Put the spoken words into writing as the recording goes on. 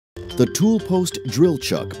The Tool Post Drill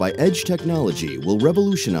Chuck by Edge Technology will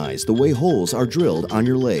revolutionize the way holes are drilled on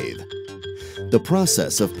your lathe. The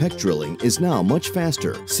process of peck drilling is now much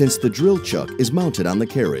faster since the drill chuck is mounted on the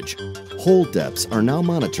carriage. Hole depths are now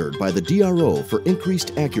monitored by the DRO for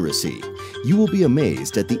increased accuracy. You will be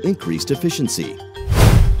amazed at the increased efficiency.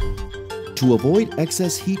 To avoid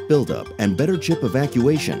excess heat buildup and better chip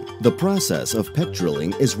evacuation, the process of peck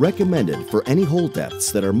drilling is recommended for any hole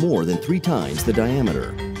depths that are more than 3 times the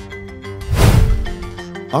diameter.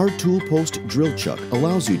 Our Tool Post Drill Chuck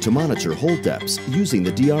allows you to monitor hole depths using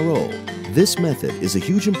the DRO. This method is a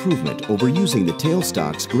huge improvement over using the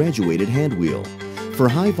tailstock's graduated hand wheel. For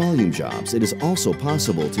high volume jobs, it is also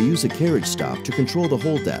possible to use a carriage stop to control the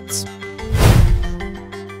hole depths.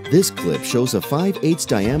 This clip shows a 5/8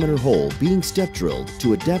 diameter hole being step drilled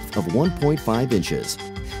to a depth of 1.5 inches.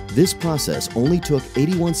 This process only took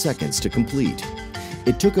 81 seconds to complete.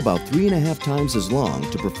 It took about 3.5 times as long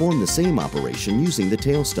to perform the same operation using the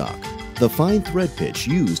tailstock. The fine thread pitch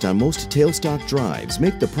used on most tailstock drives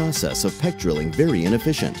make the process of peck drilling very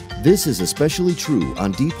inefficient. This is especially true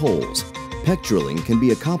on deep holes. Peck drilling can be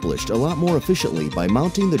accomplished a lot more efficiently by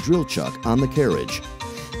mounting the drill chuck on the carriage.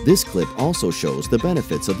 This clip also shows the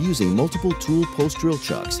benefits of using multiple tool post drill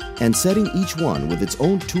chucks and setting each one with its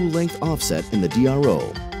own tool length offset in the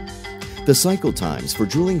DRO. The cycle times for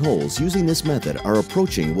drilling holes using this method are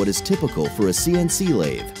approaching what is typical for a CNC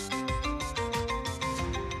lathe.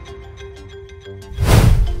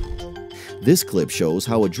 This clip shows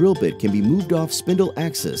how a drill bit can be moved off spindle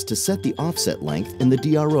axis to set the offset length in the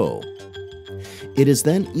DRO. It is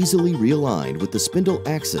then easily realigned with the spindle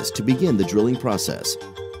axis to begin the drilling process.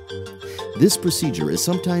 This procedure is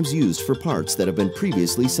sometimes used for parts that have been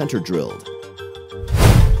previously center drilled.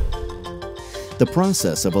 The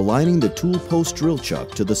process of aligning the tool post drill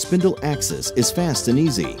chuck to the spindle axis is fast and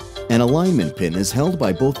easy. An alignment pin is held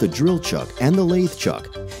by both the drill chuck and the lathe chuck,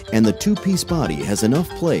 and the 2-piece body has enough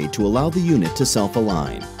play to allow the unit to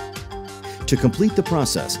self-align. To complete the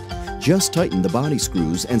process, just tighten the body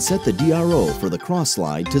screws and set the DRO for the cross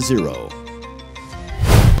slide to 0.